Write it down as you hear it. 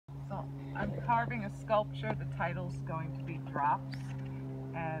I'm carving a sculpture. The title's going to be Drops,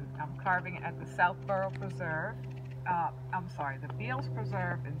 and I'm carving it at the Southborough Preserve. The Beals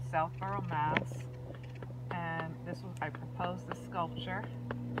Preserve in Southborough, Mass. And I proposed the sculpture,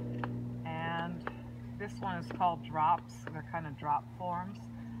 and this one is called Drops. They're kind of drop forms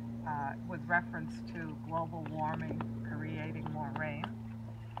with reference to global warming creating more rain.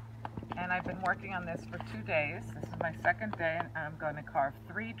 And I've been working on this for 2 days. This is my second day, and I'm going to carve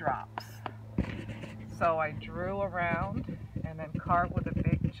 3 drops. So I drew around and then carved with a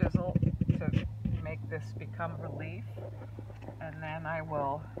big chisel to make this become relief. And then I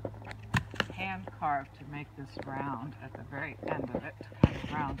will hand carve to make this round at the very end of it, to kind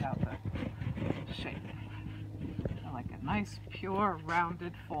of round out the shape. Like a nice, pure,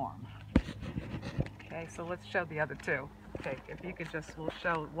 rounded form. Okay, so let's show the other 2. Okay, if you could just, we'll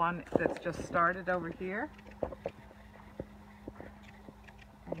show one that's just started over here,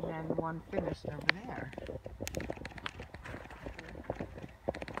 and then one finished over there.